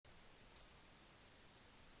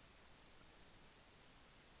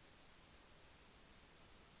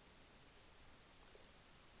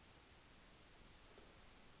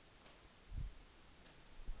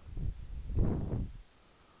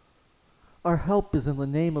Our help is in the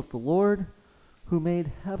name of the Lord, who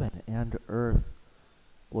made heaven and earth.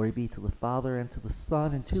 Glory be to the Father, and to the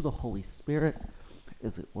Son, and to the Holy Spirit,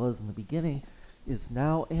 as it was in the beginning, is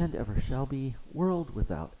now, and ever shall be, world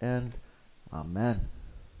without end. Amen.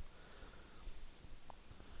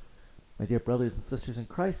 My dear brothers and sisters in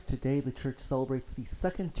Christ, today the Church celebrates the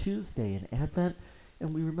second Tuesday in Advent,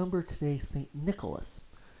 and we remember today St. Nicholas.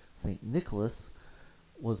 St. Nicholas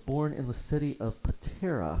was born in the city of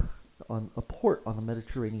Patara, on a port on the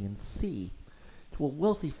Mediterranean Sea, to a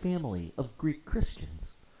wealthy family of Greek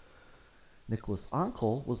Christians. Nicholas'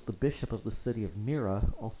 uncle was the bishop of the city of Myra,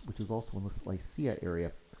 which is also in the Lycia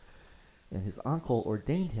area, and his uncle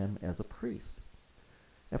ordained him as a priest.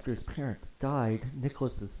 After his parents died,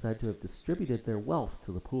 Nicholas is said to have distributed their wealth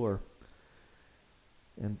to the poor.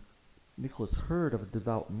 And Nicholas heard of a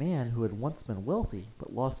devout man who had once been wealthy,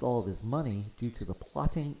 but lost all of his money due to the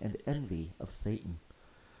plotting and envy of Satan.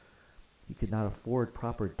 He could not afford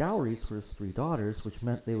proper dowries for his 3 daughters, which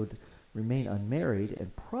meant they would remain unmarried,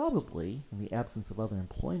 and probably, in the absence of other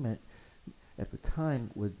employment at the time,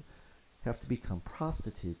 would have to become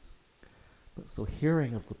prostitutes. But so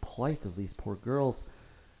hearing of the plight of these poor girls,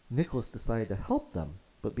 Nicholas decided to help them,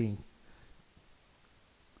 but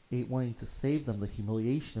wanting to save them the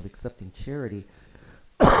humiliation of accepting charity,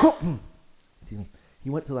 excuse me, he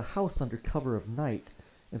went to the house under cover of night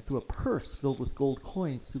and threw a purse filled with gold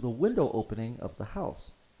coins through the window opening of the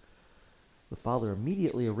house. The father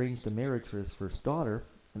immediately arranged a marriage for his first daughter,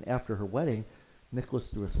 and after her wedding, Nicholas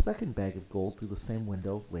threw a second bag of gold through the same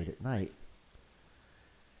window late at night.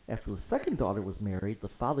 After the second daughter was married, the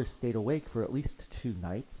father stayed awake for at least 2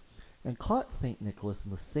 nights and caught St. Nicholas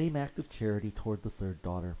in the same act of charity toward the third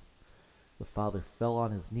daughter. The father fell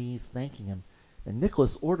on his knees, thanking him, and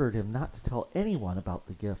Nicholas ordered him not to tell anyone about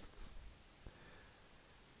the gifts.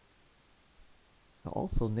 Now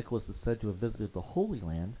also, Nicholas is said to have visited the Holy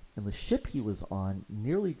Land, and the ship he was on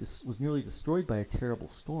was nearly destroyed by a terrible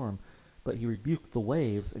storm, but he rebuked the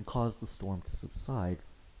waves and caused the storm to subside.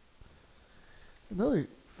 Another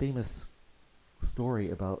famous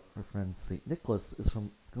story about our friend St. Nicholas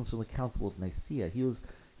comes from the Council of Nicaea.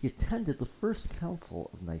 He attended the first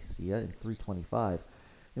Council of Nicaea in 325,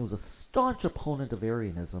 and was a staunch opponent of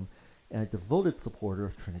Arianism and a devoted supporter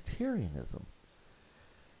of Trinitarianism.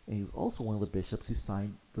 And he was also one of the bishops who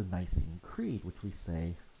signed the Nicene Creed, which we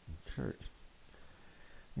say in church.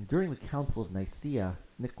 And during the Council of Nicaea,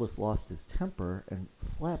 Nicholas lost his temper and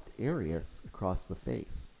slapped Arius across the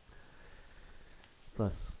face,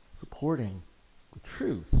 thus supporting the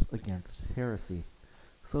truth against heresy.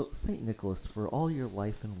 So, St. Nicholas, for all your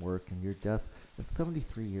life and work and your death at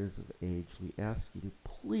 73 years of age, we ask you to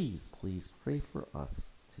please, please pray for us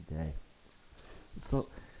today. So,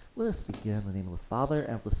 let us begin in the name of the Father,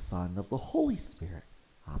 and of the Son, and of the Holy Spirit.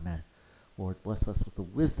 Amen. Lord, bless us with the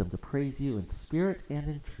wisdom to praise you in spirit and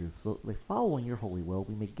in truth, so that by following your holy will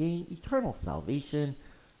we may gain eternal salvation.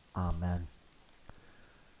 Amen.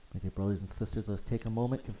 My dear brothers and sisters, let us take a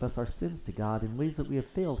moment, confess our sins to God in ways that we have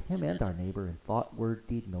failed him and our neighbor in thought, word,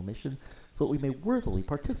 deed, and omission, so that we may worthily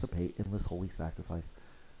participate in this holy sacrifice.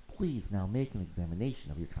 Please now make an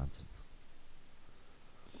examination of your conscience.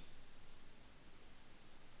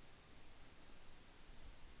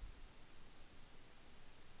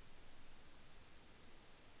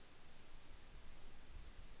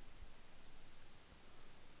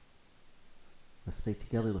 Let's say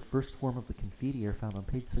together the first form of the Confiteor found on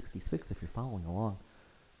page 66 if you're following along.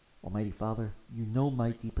 Almighty Father, you know my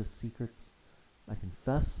deepest secrets. I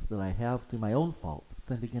confess that I have, through my own fault,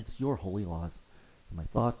 sinned against your holy laws, in my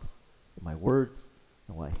thoughts, in my words,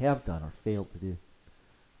 and what I have done or failed to do.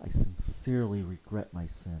 I sincerely regret my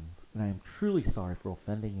sins, and I am truly sorry for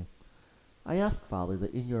offending you. I ask, Father,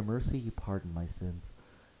 that in your mercy you pardon my sins.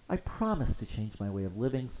 I promise to change my way of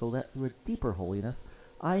living so that through a deeper holiness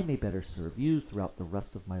I may better serve you throughout the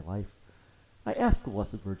rest of my life. I ask the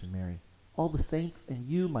Blessed Virgin Mary, all the saints, and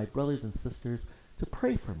you, my brothers and sisters, to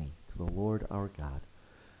pray for me to the Lord our God.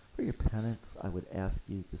 For your penance, I would ask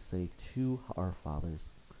you to say 2 Our Fathers.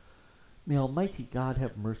 May Almighty God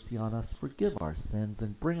have mercy on us, forgive our sins,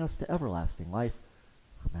 and bring us to everlasting life.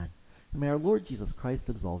 Amen. And may our Lord Jesus Christ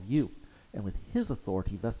absolve you, and with his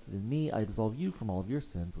authority vested in me, I absolve you from all of your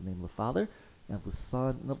sins. In the name of the Father, and of the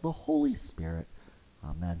Son, and of the Holy Spirit.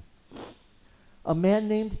 Amen. A man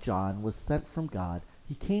named John was sent from God.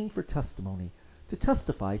 He came for testimony, to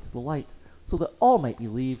testify to the light, so that all might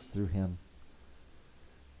believe through him.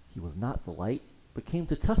 He was not the light, but came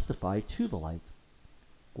to testify to the light.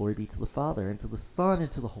 Glory be to the Father, and to the Son,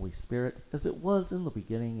 and to the Holy Spirit, as it was in the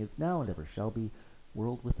beginning, is now, and ever shall be,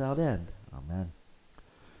 world without end. Amen.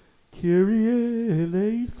 Kyrie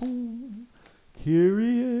eleison,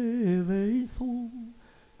 Kyrie eleison,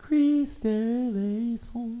 Christe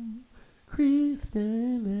eleison, Christe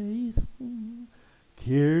eleison,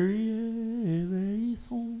 Kyrie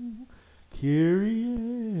eleison, Kyrie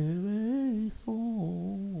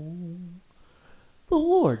eleison. The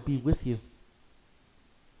Lord be with you.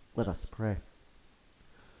 Let us pray.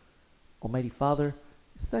 Almighty Father,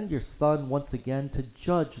 send your Son once again to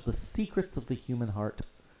judge the secrets of the human heart.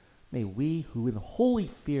 May we, who in holy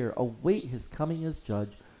fear await his coming as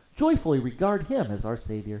judge, joyfully regard him as our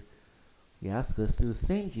Savior. We ask this through the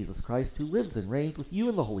same Jesus Christ, who lives and reigns with you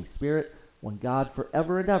in the Holy Spirit, one God,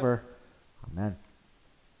 forever and ever. Amen.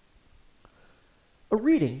 A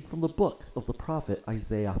reading from the book of the prophet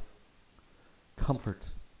Isaiah. Comfort,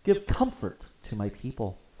 give comfort to my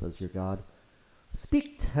people, says your God.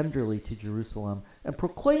 Speak tenderly to Jerusalem, and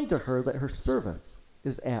proclaim to her that her service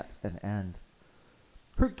is at an end.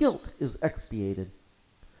 Her guilt is expiated.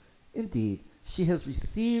 Indeed, she has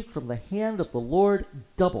received from the hand of the Lord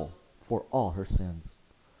double for all her sins.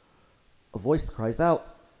 A voice cries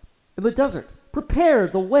out, in the desert, prepare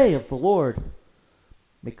the way of the Lord.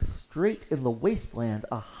 Make straight in the wasteland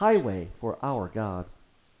a highway for our God.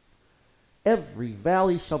 Every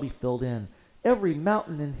valley shall be filled in, every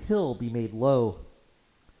mountain and hill be made low.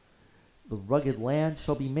 The rugged land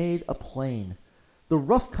shall be made a plain, the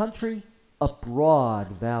rough country a broad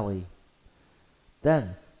valley.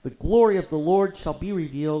 Then the glory of the Lord shall be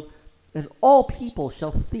revealed, and all people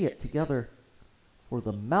shall see it together, for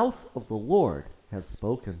the mouth of the Lord has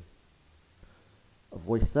spoken. A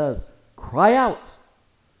voice says, cry out.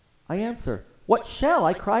 I answer, what shall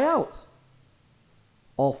I cry out?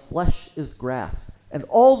 All flesh is grass, and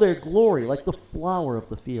all their glory like the flower of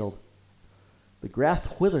the field. The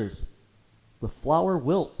grass withers, the flower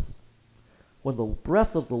wilts, when the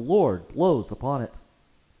breath of the Lord blows upon it.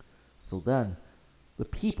 So then, the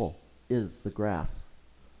people is the grass.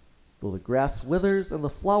 Though the grass withers and the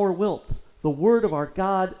flower wilts, the word of our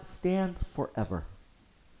God stands forever.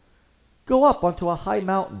 Go up onto a high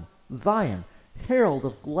mountain, Zion, herald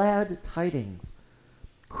of glad tidings.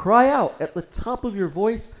 Cry out at the top of your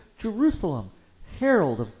voice, Jerusalem,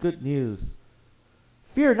 herald of good news.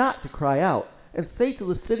 Fear not to cry out, and say to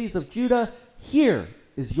the cities of Judah, here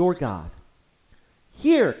is your God.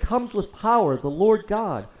 Here comes with power the Lord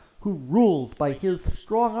God, who rules by his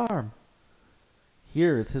strong arm.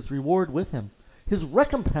 Here is his reward with him, his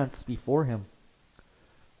recompense before him.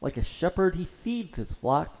 Like a shepherd he feeds his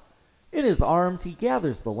flock. In his arms he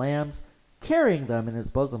gathers the lambs, carrying them in his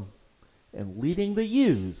bosom, and leading the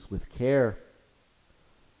ewes with care.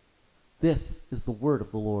 This is the word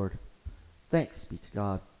of the Lord. Thanks be to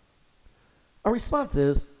God. Our response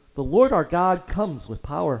is, the Lord our God comes with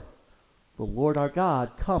power. The Lord our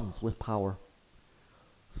God comes with power.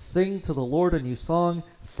 Sing to the Lord a new song.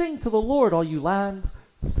 Sing to the Lord, all you lands.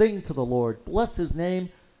 Sing to the Lord. Bless his name.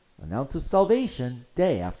 Announce his salvation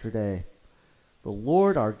day after day. The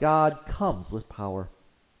Lord our God comes with power.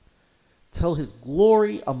 Tell his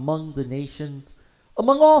glory among the nations,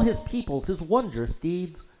 among all his peoples, his wondrous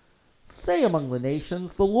deeds. Say among the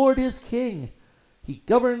nations, the Lord is king. He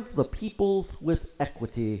governs the peoples with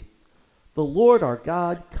equity. The Lord our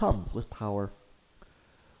God comes with power.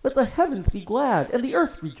 Let the heavens be glad, and the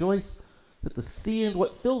earth rejoice. Let the sea and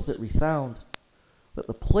what fills it resound. Let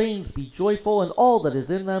the plains be joyful, and all that is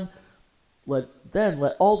in them. Let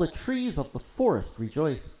all the trees of the forest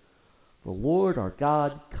rejoice. The Lord our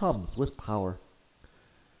God comes with power.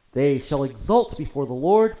 They shall exult before the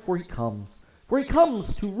Lord, for he comes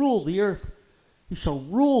to rule the earth. He shall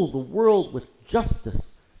rule the world with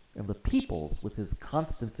justice, and the peoples with his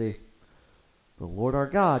constancy. The Lord our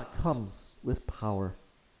God comes with power.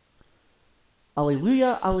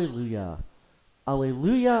 Alleluia, alleluia.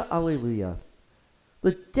 Alleluia, alleluia.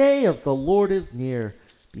 The day of the Lord is near.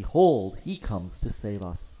 Behold, he comes to save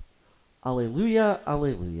us. Alleluia,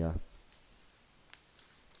 alleluia.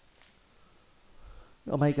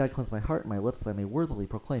 Almighty God, cleanse my heart and my lips, that I may worthily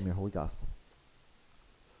proclaim your holy gospel.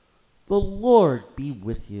 The Lord be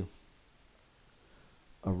with you.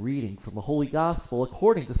 A reading from the Holy Gospel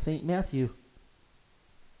according to St. Matthew.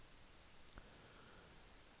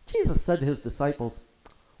 Jesus said to his disciples,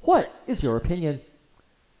 what is your opinion?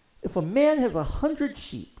 If a man has 100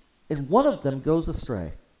 sheep, and one of them goes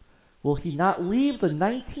astray, will he not leave the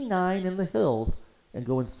 99 in the hills and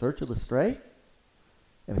go in search of the stray?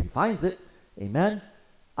 And if he finds it, amen,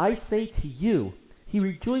 I say to you, he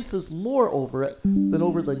rejoices more over it than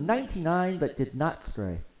over the 99 that did not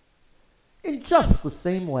stray. In just the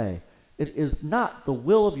same way, it is not the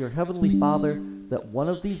will of your heavenly Father that one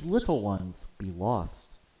of these little ones be lost.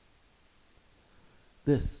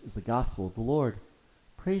 This is the gospel of the Lord.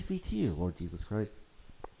 Praise be to you, Lord Jesus Christ.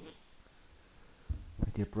 My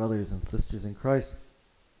dear brothers and sisters in Christ,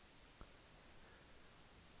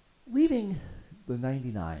 leaving the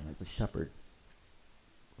 99 as a shepherd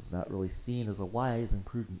was not really seen as a wise and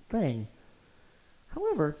prudent thing.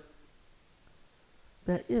 However,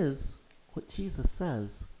 that is what Jesus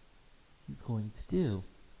says he's going to do.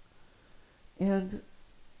 And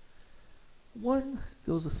one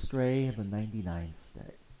goes astray and the 99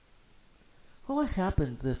 stay. Well, what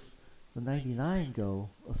happens if the 99 go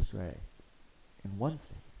astray and one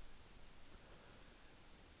stays?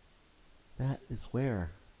 That is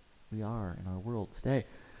where we are in our world today.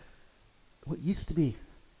 What used to be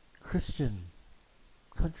Christian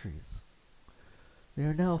countries, they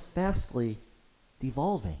are now fastly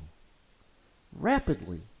devolving,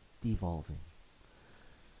 rapidly devolving.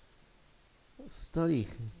 A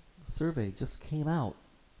survey just came out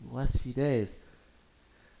in the last few days.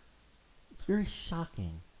 It's very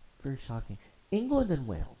shocking, very shocking. England and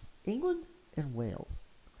Wales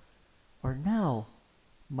are now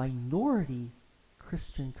minority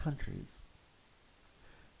Christian countries.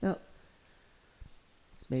 Now,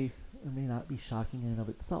 this may or may not be shocking in and of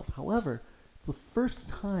itself. However, it's the first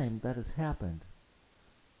time that has happened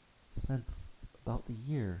since about the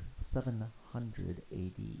year 700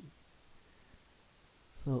 AD.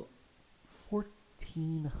 So,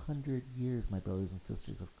 1,400 years, my brothers and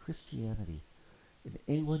sisters, of Christianity in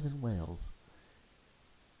England and Wales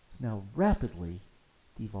is now rapidly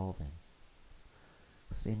devolving.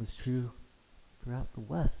 The same is true throughout the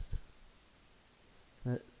West,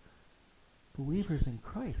 that believers in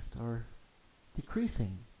Christ are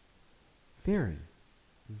decreasing very,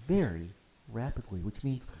 very rapidly, which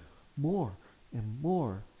means more and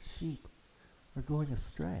more sheep are going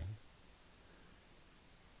astray.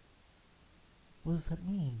 What does that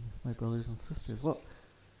mean, my brothers and sisters? Well,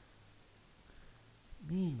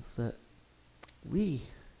 it means that we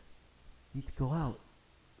need to go out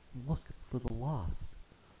and look for the lost.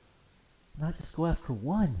 Not just go after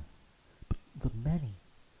one, but the many.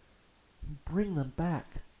 And bring them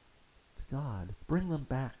back to God. Bring them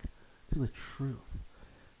back to the truth.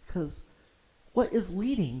 Because what is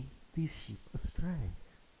leading these sheep astray?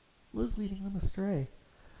 What is leading them astray?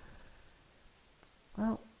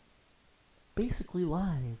 Well, basically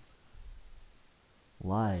lies.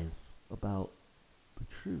 Lies about the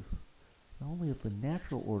truth. Not only of the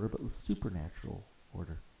natural order, but the supernatural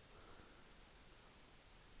order.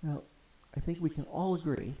 Now, I think we can all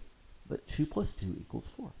agree that 2 plus 2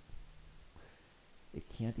 equals 4. It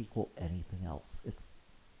can't equal anything else.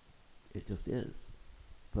 It just is.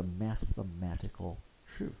 It's a mathematical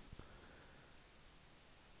truth.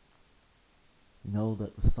 You know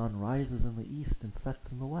that the sun rises in the east and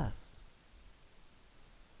sets in the west.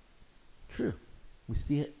 True. We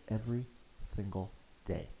see it every single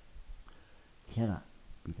day. Cannot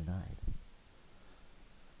be denied.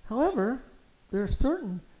 However, there are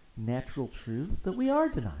certain natural truths that we are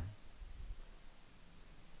denying.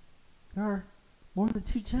 There are more than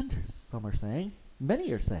 2 genders, some are saying.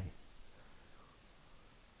 Many are saying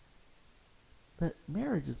that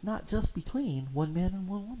marriage is not just between one man and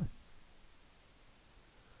one woman.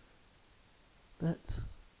 That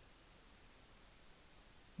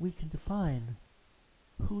we can define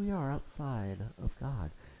who we are outside of God.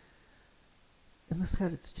 And this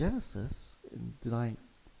had its genesis in denying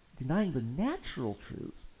the natural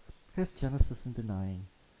truths. It has genesis in denying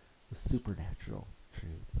the supernatural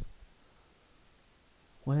truths.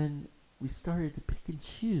 When we started to pick and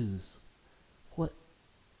choose what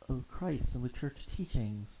of Christ and the church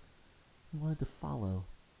teachings we wanted to follow,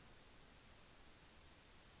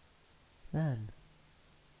 then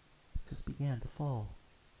it just began to fall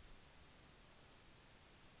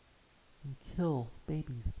and kill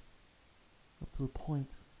babies up to the point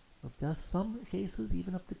of death, some cases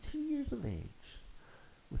even up to 2 years of age,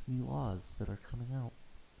 with new laws that are coming out.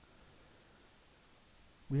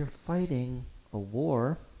 We are fighting a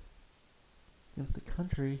war against a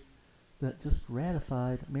country that just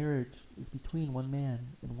ratified marriage is between one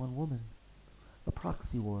man and one woman, a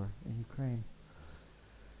proxy war in Ukraine,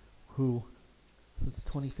 who since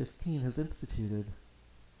 2015 has instituted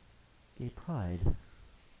gay pride.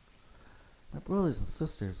 My brothers and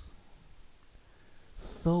sisters,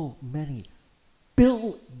 so many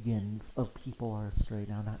billions of people are astray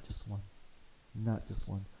now, not just one. Not just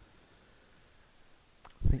one.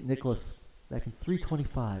 St. Nicholas, back in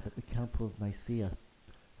 325 at the Council of Nicaea,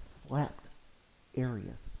 slapped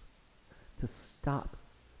Arius to stop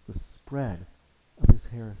the spread of his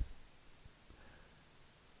heresy.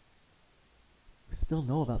 We still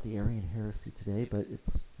know about the Arian heresy today, but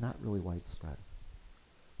it's not really widespread.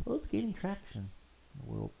 Well, it's gaining traction in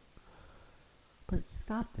the world. But he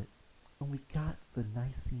stopped it, and we got the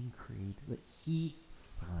Nicene Creed that he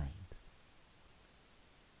signed.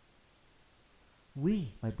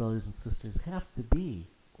 We, my brothers and sisters, have to be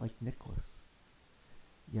like Nicholas.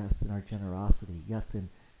 Yes, in our generosity. Yes, in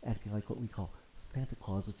acting like what we call Santa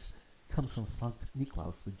Claus, which comes from Sankt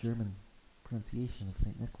Nikolaus, the German pronunciation of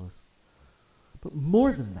St. Nicholas. But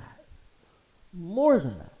more than that,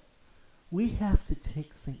 we have to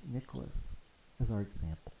take St. Nicholas as our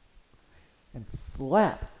example and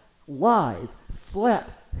slap lies, slap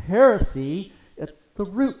heresy at the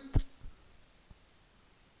root.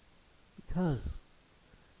 Because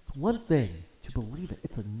it's one thing to believe it,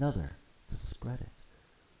 it's another to spread it.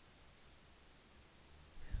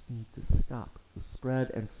 We just need to stop the spread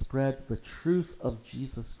and spread the truth of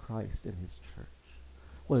Jesus Christ and his church.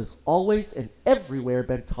 What has always and everywhere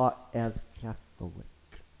been taught as Catholic.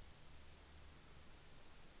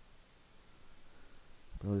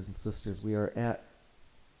 Brothers and sisters, we are at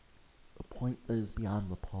a point that is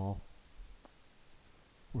beyond the pall.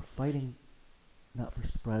 We're fighting not for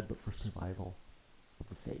spread, but for survival of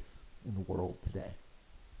the faith in the world today.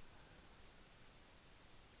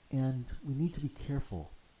 And we need to be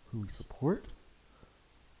careful who we support.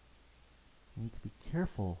 We need to be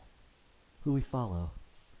careful who we follow.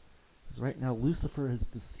 Because right now, Lucifer has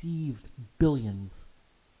deceived billions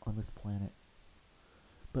on this planet.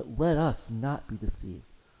 But let us not be deceived.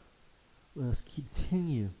 Let us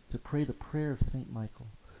continue to pray the prayer of St. Michael.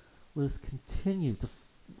 Let us continue to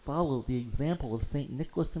follow the example of St.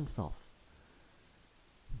 Nicholas himself.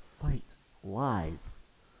 And fight lies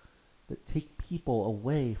that take people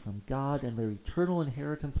away from God and their eternal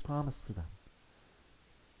inheritance promised for them.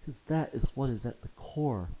 Because that is what is at the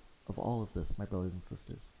core of all of this, my brothers and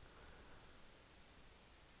sisters.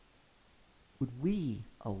 Would we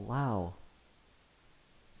allow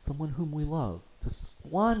someone whom we love to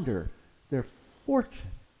squander their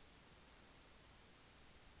fortune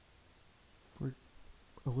for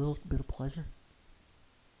a little bit of pleasure?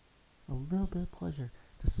 A little bit of pleasure.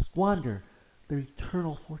 To squander their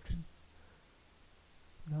eternal fortune?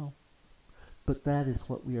 No. But that is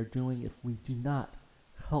what we are doing if we do not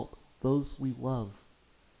help those we love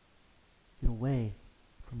get away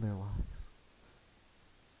from their lives.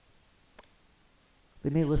 They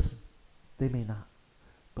may listen, they may not,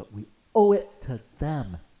 but we owe it to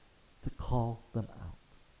them to call them out.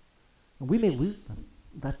 And we may lose them.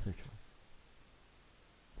 That's their choice.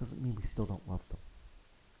 Doesn't mean we still don't love them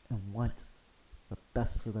and want the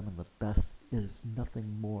best for them, and the best is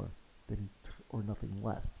nothing more than or nothing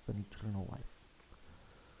less than eternal life.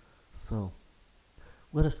 So,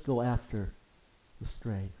 let us go after the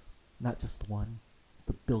strays, not just one,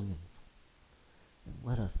 the billions. And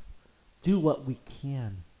let us do what we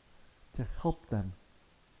can to help them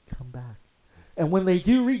come back. And when they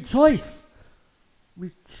do, rejoice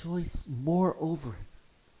more over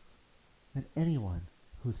it than anyone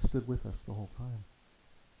who stood with us the whole time.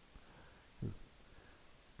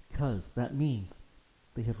 Because that means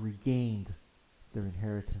they have regained their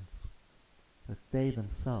inheritance that they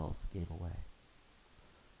themselves gave away.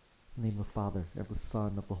 In the name of the Father, of the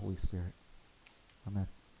Son, of the Holy Spirit. Amen.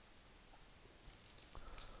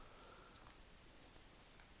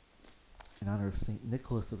 In honor of St.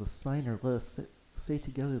 Nicholas as a signer, let us say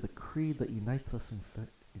together the creed that unites us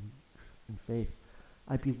in faith.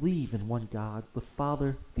 I believe in one God, the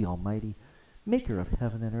Father, the Almighty, maker of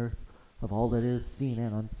heaven and earth, of all that is seen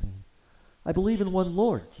and unseen. I believe in one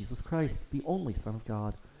Lord, Jesus Christ, the only Son of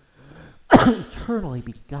God, eternally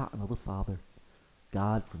begotten of the Father,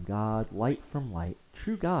 God from God, light from light,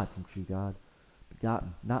 true God from true God,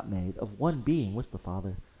 begotten, not made, of one being with the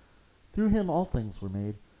Father. Through him all things were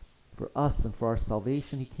made. For us and for our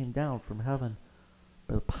salvation he came down from heaven.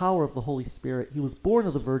 By the power of the Holy Spirit he was born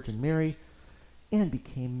of the Virgin Mary and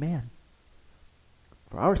became man.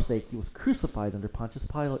 For our sake he was crucified under Pontius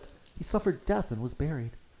Pilate. He suffered death and was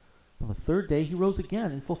buried. On the third day he rose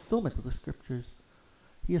again in fulfillment of the Scriptures.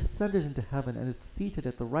 He ascended into heaven and is seated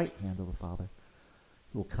at the right hand of the Father.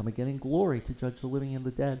 He will come again in glory to judge the living and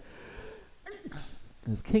the dead, and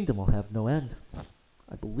his kingdom will have no end.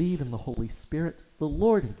 I believe in the Holy Spirit, the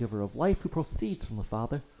Lord and giver of life, who proceeds from the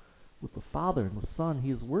Father. With the Father and the Son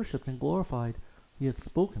he is worshipped and glorified. He has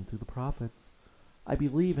spoken through the prophets. I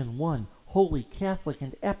believe in one holy, Catholic,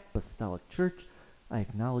 and apostolic church. I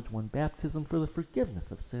acknowledge one baptism for the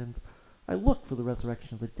forgiveness of sins. I look for the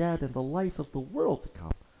resurrection of the dead and the life of the world to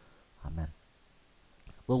come. Amen.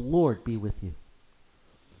 The Lord be with you.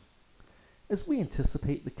 As we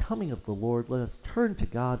anticipate the coming of the Lord, let us turn to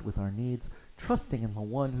God with our needs, trusting in the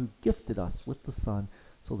one who gifted us with the Son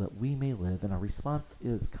so that we may live. And our response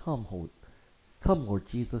is, Come, Holy Come, Lord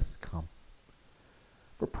Jesus, come.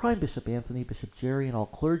 For Prime Bishop Anthony, Bishop Jerry, and all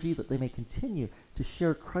clergy, that they may continue to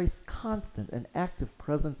share Christ's constant and active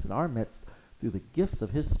presence in our midst through the gifts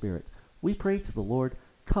of his Spirit, we pray to the Lord,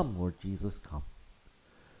 come, Lord Jesus, come.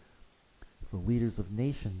 For leaders of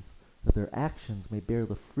nations, that their actions may bear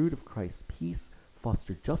the fruit of Christ's peace,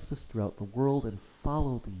 foster justice throughout the world, and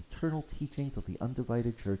follow the eternal teachings of the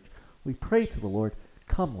undivided church, we pray to the Lord,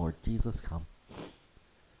 come, Lord Jesus, come.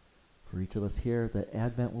 For each of us here, that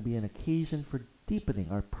Advent will be an occasion for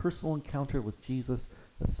deepening our personal encounter with Jesus,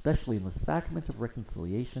 especially in the sacrament of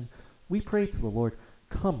reconciliation, we pray to the Lord,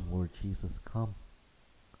 come, Lord Jesus, come.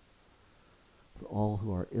 For all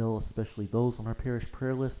who are ill, especially those on our parish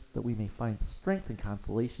prayer list, that we may find strength and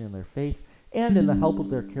consolation in their faith and in the help of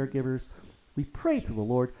their caregivers, we pray to the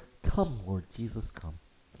Lord, come, Lord Jesus, come.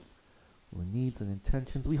 For the needs and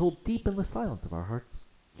intentions we hold deep in the silence of our hearts,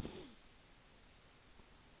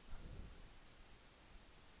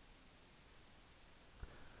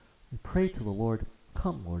 we pray to the Lord,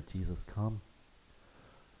 come, Lord Jesus, come.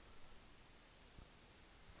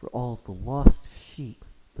 For all of the lost sheep,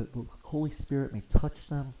 that the Holy Spirit may touch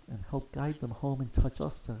them and help guide them home, and touch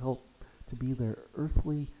us to help to be their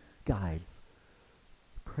earthly guides.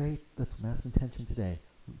 Pray, that's Mass intention today.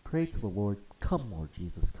 We pray to the Lord, come, Lord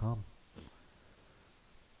Jesus, come.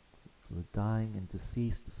 For the dying and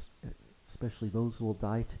deceased, especially those who will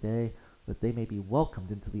die today, that they may be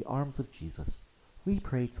welcomed into the arms of Jesus, we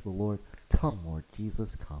pray to the Lord, come, Lord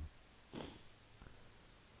Jesus, come.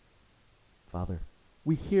 Father,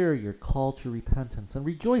 we hear your call to repentance and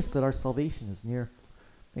rejoice that our salvation is near.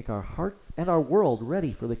 Make our hearts and our world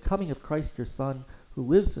ready for the coming of Christ your Son, who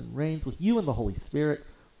lives and reigns with you in the Holy Spirit,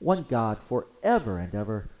 one God, forever and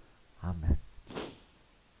ever. Amen.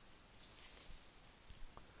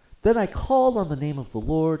 Then I called on the name of the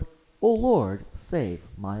Lord. O Lord, save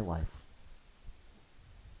my life.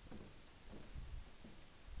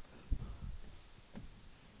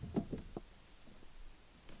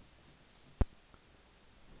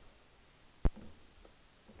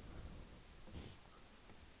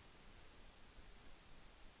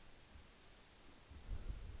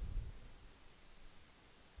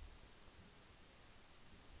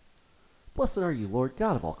 Blessed are you, Lord,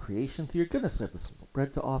 God of all creation. Through your goodness we have this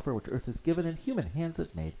bread to offer, which earth has given and human hands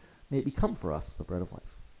have made. May it become for us the bread of life.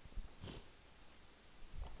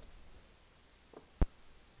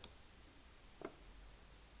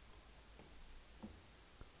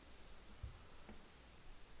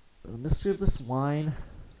 By the mystery of this wine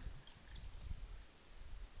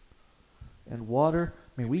and water,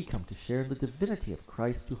 may we come to share in the divinity of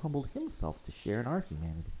Christ, who humbled himself to share in our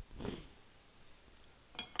humanity.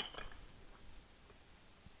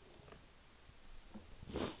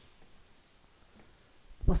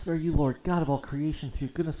 Blessed are you, Lord, God of all creation. Through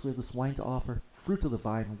your goodness we have this wine to offer, fruit of the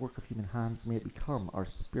vine and work of human hands. May it become our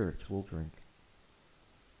spiritual drink.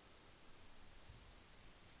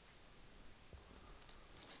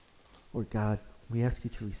 Lord God, we ask you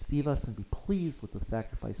to receive us and be pleased with the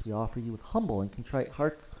sacrifice we offer you with humble and contrite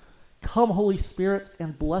hearts. Come, Holy Spirit,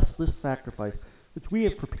 and bless this sacrifice, which we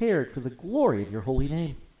have prepared for the glory of your holy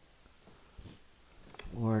name.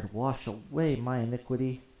 Lord, wash away my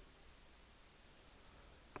iniquity.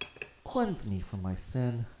 Cleanse me from my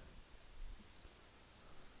sin.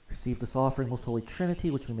 Receive this offering, most holy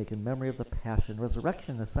Trinity, which we make in memory of the passion,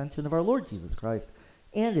 resurrection, and ascension of our Lord Jesus Christ,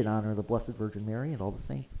 and in honor of the Blessed Virgin Mary and all the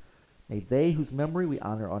saints. May they, whose memory we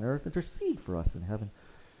honor on earth, intercede for us in heaven.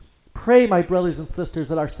 Pray, my brothers and sisters,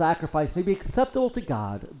 that our sacrifice may be acceptable to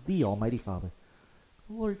God, the Almighty Father.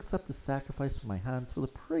 Lord, accept this sacrifice from my hands for the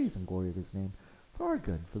praise and glory of his name, for our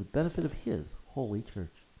good, for the benefit of his holy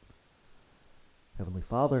church. Heavenly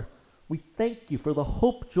Father, we thank you for the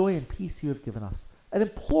hope, joy, and peace you have given us, and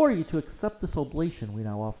implore you to accept this oblation we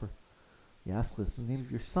now offer. We ask this in the name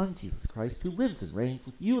of your Son, Jesus Christ, who lives and reigns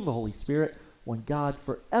with you in the Holy Spirit, one God,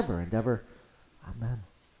 forever and ever. Amen.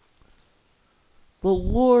 The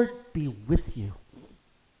Lord be with you.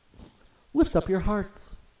 Lift up your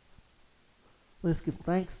hearts. Let us give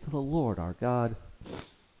thanks to the Lord our God.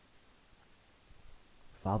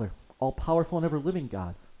 Father, all-powerful and ever-living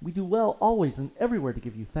God, we do well always and everywhere to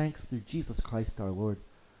give you thanks through Jesus Christ our Lord.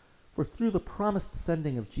 For through the promised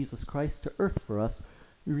sending of Jesus Christ to earth for us,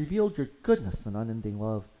 you revealed your goodness and unending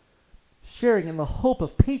love. Sharing in the hope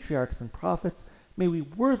of patriarchs and prophets, may we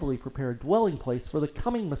worthily prepare a dwelling place for the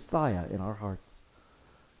coming Messiah in our hearts.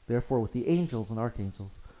 Therefore, with the angels and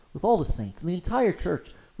archangels, with all the saints and the entire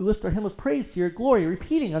church, we lift our hymn of praise to your glory,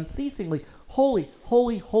 repeating unceasingly, Holy,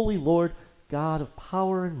 holy, holy Lord, God of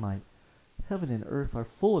power and might. Heaven and earth are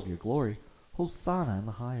full of your glory. Hosanna in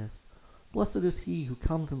the highest. Blessed is he who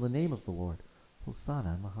comes in the name of the Lord.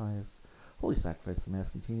 Hosanna in the highest. Holy Sacrifice of the Mass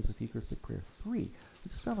continues with Eucharistic Prayer 3,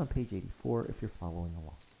 which is found on page 84 if you're following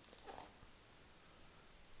along.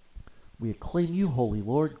 We acclaim you, Holy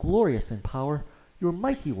Lord, glorious in power. Your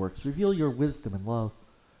mighty works reveal your wisdom and love.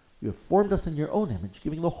 You have formed us in your own image,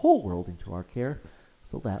 giving the whole world into our care,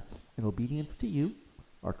 so that, in obedience to you,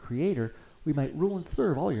 our Creator, we might rule and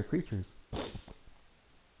serve all your creatures.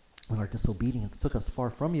 When our disobedience took us far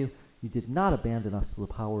from you, you did not abandon us to the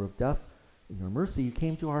power of death. In your mercy, you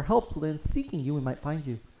came to our help so that in seeking you, we might find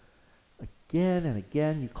you. Again and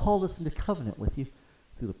again, you called us into covenant with you.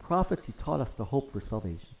 Through the prophets, you taught us to hope for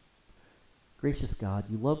salvation. Gracious God,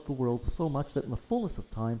 you loved the world so much that in the fullness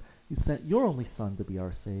of time, you sent your only Son to be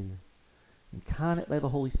our Savior. Incarnate by the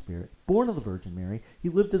Holy Spirit, born of the Virgin Mary, he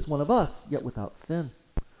lived as one of us, yet without sin.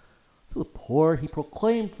 To the poor, he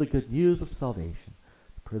proclaimed the good news of salvation,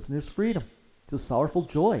 the prisoners' freedom, to the sorrowful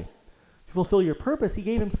joy. To fulfill your purpose, he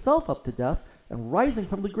gave himself up to death, and rising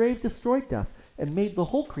from the grave, destroyed death, and made the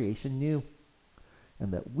whole creation new.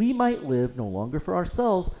 And that we might live no longer for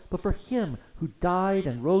ourselves, but for him who died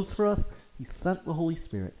and rose for us, he sent the Holy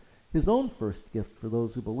Spirit, his own first gift for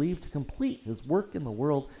those who believe, to complete his work in the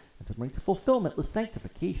world and to bring to fulfillment the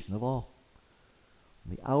sanctification of all.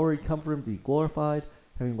 When the hour had come for him to be glorified,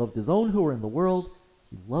 having loved his own who were in the world,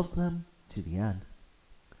 he loved them to the end.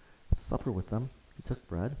 At supper with them, he took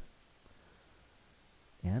bread,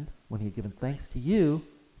 and when he had given thanks to you,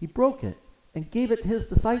 he broke it and gave it to his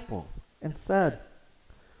disciples and said,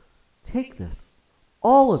 "Take this,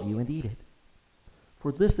 all of you, and eat it.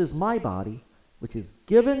 For this is my body, which is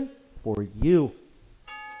given for you."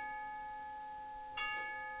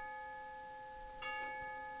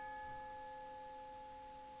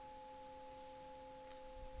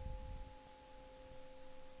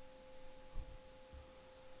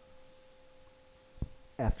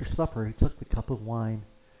 After supper, he took the cup of wine,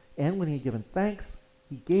 and when he had given thanks,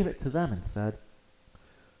 he gave it to them and said,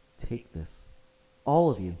 "Take this, all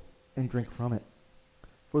of you, and drink from it.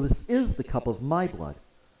 For this is the cup of my blood,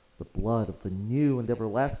 the blood of the new and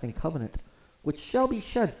everlasting covenant, which shall be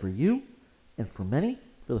shed for you and for many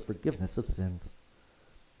for the forgiveness of sins.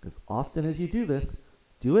 As often as you do this,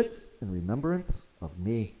 do it in remembrance of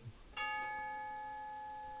me."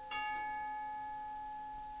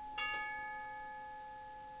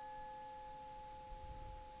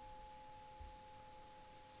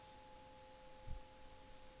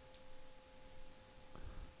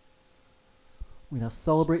 We now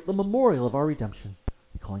celebrate the memorial of our redemption,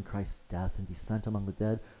 recalling Christ's death and descent among the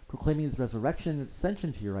dead, proclaiming his resurrection and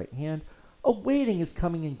ascension to your right hand, awaiting his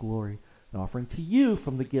coming in glory, and offering to you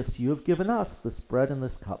from the gifts you have given us this bread and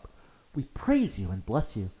this cup. We praise you and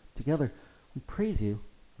bless you. Together, we praise you,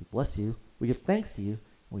 we bless you, we give thanks to you,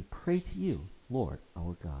 and we pray to you, Lord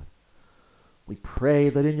our God. We pray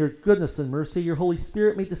that in your goodness and mercy your Holy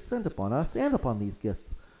Spirit may descend upon us and upon these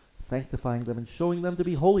gifts, sanctifying them and showing them to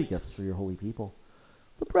be holy gifts for your holy people.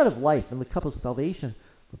 The bread of life and the cup of salvation,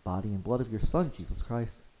 the body and blood of your Son, Jesus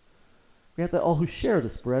Christ. Grant that all who share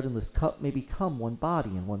this bread and this cup may become one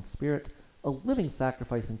body and one spirit, a living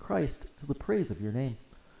sacrifice in Christ to the praise of your name.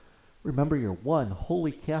 Remember your one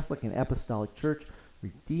holy Catholic and Apostolic Church,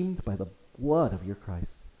 redeemed by the blood of your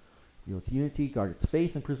Christ. Reveal its unity, guard its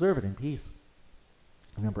faith, and preserve it in peace.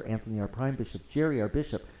 Remember Anthony, our prime bishop, Jerry, our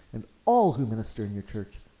bishop, and all who minister in your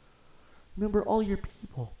church. Remember all your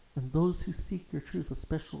people and those who seek your truth,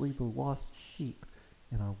 especially the lost sheep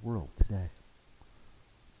in our world today.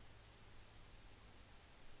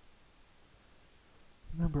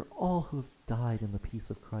 Remember all who have died in the peace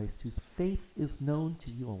of Christ, whose faith is known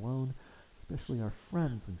to you alone, especially our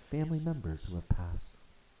friends and family members who have passed.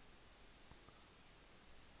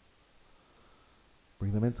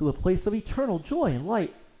 Bring them into the place of eternal joy and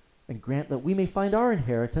light, and grant that we may find our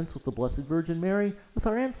inheritance with the Blessed Virgin Mary, with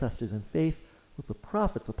our ancestors in faith, with the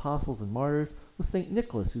prophets, apostles, and martyrs, with St.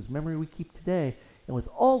 Nicholas, whose memory we keep today, and with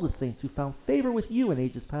all the saints who found favor with you in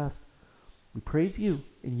ages past. We praise you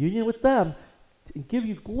in union with them and give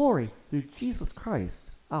you glory through Jesus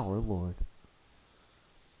Christ, our Lord.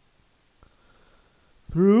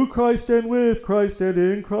 Through Christ and with Christ and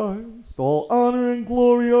in Christ, all honor and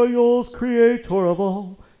glory are yours, Creator of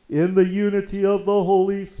all, in the unity of the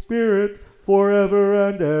Holy Spirit, forever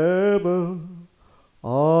and ever.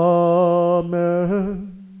 Amen.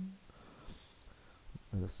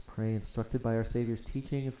 Let us pray, instructed by our Savior's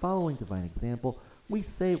teaching and following divine example. We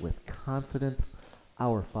say with confidence,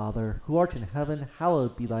 Our Father, who art in heaven,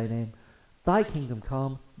 hallowed be thy name. Thy kingdom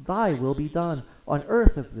come, thy will be done, on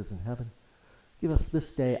earth as it is in heaven. Give us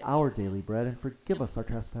this day our daily bread, and forgive us our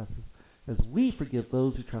trespasses, as we forgive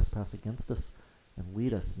those who trespass against us. And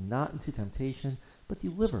lead us not into temptation, but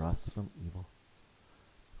deliver us from evil.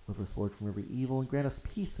 Deliver us, Lord, from every evil, and grant us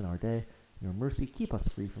peace in our day. In your mercy, keep us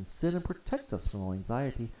free from sin and protect us from all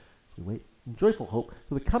anxiety as we wait in joyful hope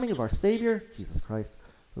for the coming of our Savior, Jesus Christ.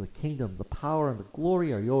 For the kingdom, the power, and the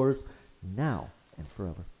glory are yours, now and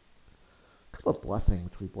forever. Cup of blessing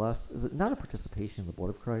which we bless, is it not a participation in the blood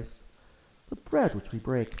of Christ? The bread which we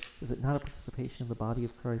break, is it not a participation in the body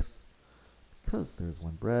of Christ? Because there is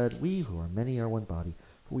one bread, we who are many are one body,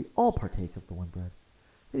 for we all partake of the one bread.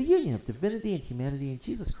 May the union of divinity and humanity in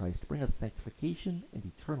Jesus Christ bring us sanctification and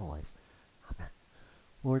eternal life. Amen.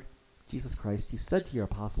 Lord Jesus Christ, you said to your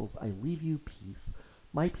apostles, I leave you peace.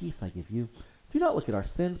 My peace I give you. Do not look at our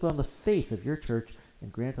sins, but on the faith of your church,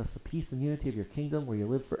 and grant us the peace and unity of your kingdom, where you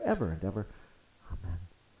live forever and ever. Amen.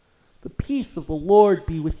 The peace of the Lord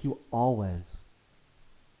be with you always.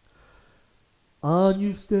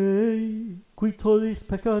 Agnus Dei, qui tollis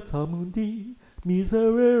peccata mundi,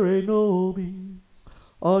 miserere nobis.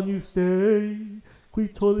 Agnus Dei, qui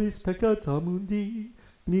tollis peccata mundi,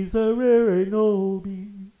 miserere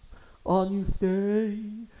nobis. Agnus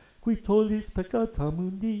Dei, qui tollis peccata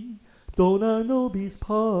mundi, dona nobis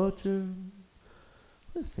pacem.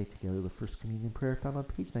 Let's say together the First Communion prayer found on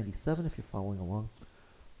page 97 if you're following along.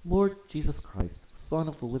 Lord Jesus Christ, Son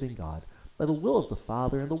of the living God, by the will of the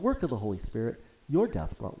Father and the work of the Holy Spirit, your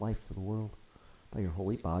death brought life to the world. By your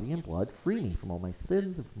holy body and blood, free me from all my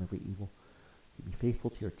sins and from every evil. Keep me faithful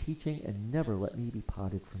to your teaching and never let me be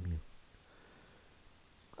parted from you.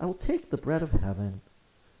 I will take the bread of heaven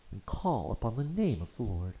and call upon the name of the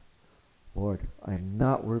Lord. Lord, I am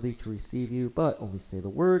not worthy to receive you, but only say the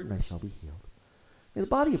word and I shall be healed. May the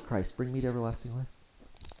body of Christ bring me to everlasting life.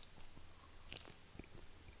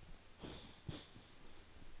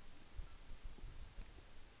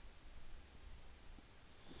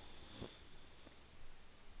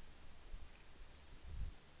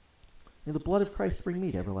 May the blood of Christ bring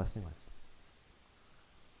me to everlasting life.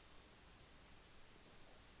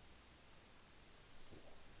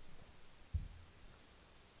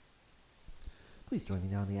 Please join me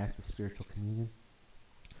now in the act of spiritual communion.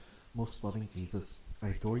 Most loving Jesus, I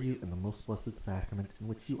adore you in the most blessed sacrament in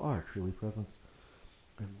which you are truly present.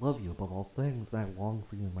 I love you above all things, and I long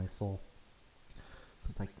for you in my soul.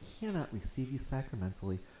 Since I cannot receive you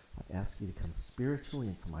sacramentally, I ask you to come spiritually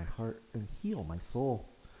into my heart and heal my soul.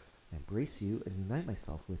 I embrace you and unite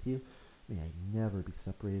myself with you. May I never be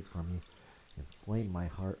separated from you. Inflame my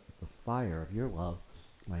heart with the fire of your love,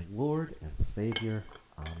 my Lord and Savior.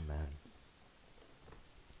 Amen.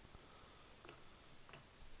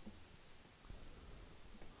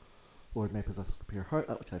 Lord, may I possess a pure heart,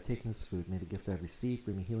 that which I have taken as food. May the gift I have received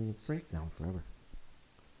bring me healing and strength now and forever.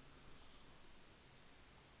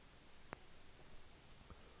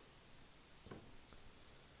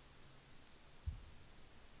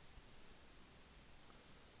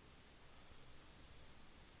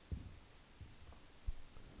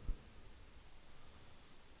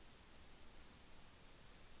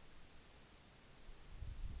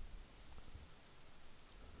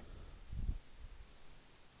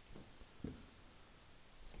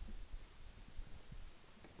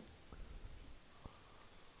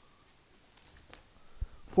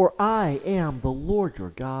 For I am the Lord your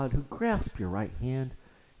God, who grasp your right hand.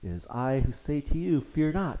 It is I who say to you,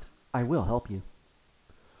 fear not, I will help you.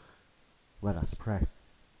 Let us pray.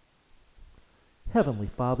 Heavenly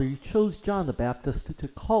Father, you chose John the Baptist to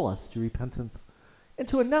call us to repentance and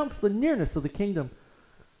to announce the nearness of the kingdom.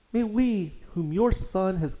 May we, whom your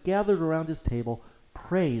Son has gathered around his table,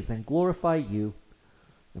 praise and glorify you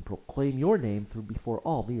and proclaim your name before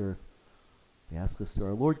all the earth. We ask this through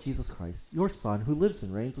our Lord Jesus Christ, your Son, who lives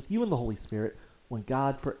and reigns with you in the Holy Spirit, one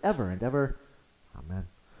God, forever and ever. Amen.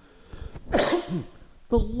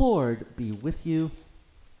 The Lord be with you.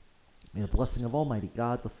 May the blessing of Almighty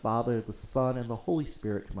God, the Father, the Son, and the Holy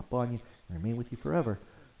Spirit come upon you and remain with you forever.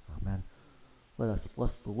 Amen. Let us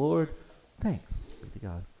bless the Lord. Thanks be to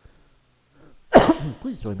God.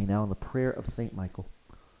 Please join me now in the prayer of Saint Michael.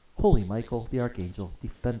 Holy Michael, the Archangel,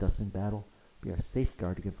 defend us in battle. Be our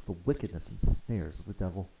safeguard against the wickedness and snares of the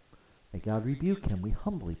devil. May God rebuke him, we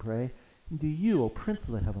humbly pray. And do you, O Prince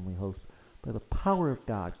of the heavenly host, by the power of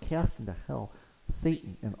God, cast into hell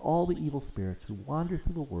Satan and all the evil spirits who wander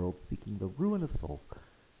through the world seeking the ruin of souls.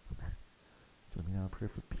 Amen. Join me now in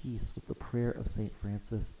prayer for peace with the prayer of St.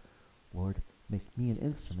 Francis. Lord, make me an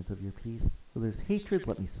instrument of your peace. Where there's hatred,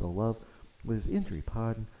 let me sow love. Where there's injury,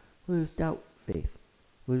 pardon. Where there's doubt, faith.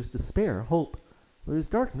 Where there's despair, hope. Where there's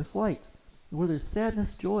darkness, light. And where there's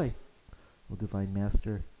sadness, joy. O divine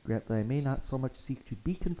Master, grant that I may not so much seek to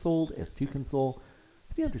be consoled as to console,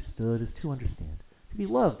 to be understood as to understand, to be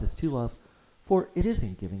loved as to love. For it is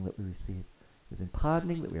in giving that we receive, it is in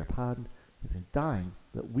pardoning that we are pardoned, It's in dying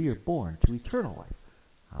that we are born to eternal life.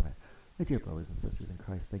 Amen. My dear brothers and sisters in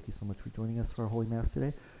Christ, thank you so much for joining us for our Holy Mass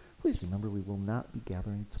today. Please remember we will not be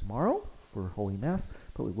gathering tomorrow for Holy Mass,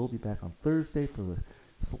 but we will be back on Thursday for the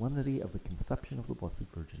solemnity of the conception of the Blessed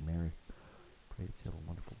Virgin Mary. Pray that you have a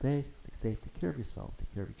wonderful day. Stay safe. Take care of yourselves.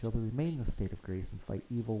 Take care of each other. Remain in a state of grace and fight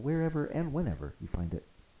evil wherever and whenever you find it.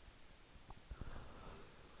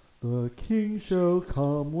 The King shall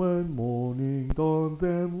come when morning dawns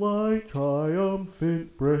and light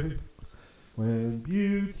triumphant breaks, when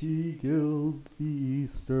beauty gilds the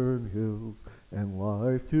eastern hills and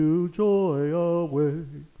life to joy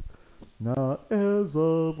awakes. Not as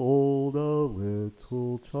of old a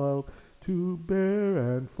little child to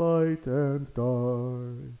bear and fight and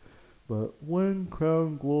die, but when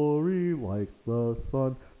crowned glory like the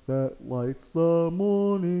sun that lights the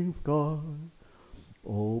morning sky.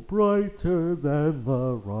 Oh, brighter than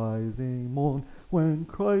the rising morn, when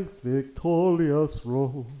Christ victorious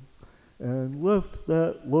rose, and left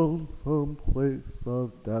that lonesome place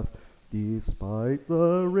of death, despite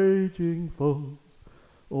the raging foes.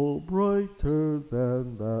 Oh, brighter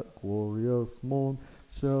than that glorious morn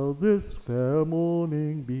shall this fair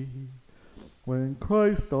morning be, when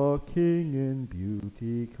Christ our King in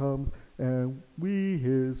beauty comes, and we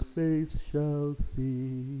his face shall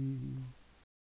see.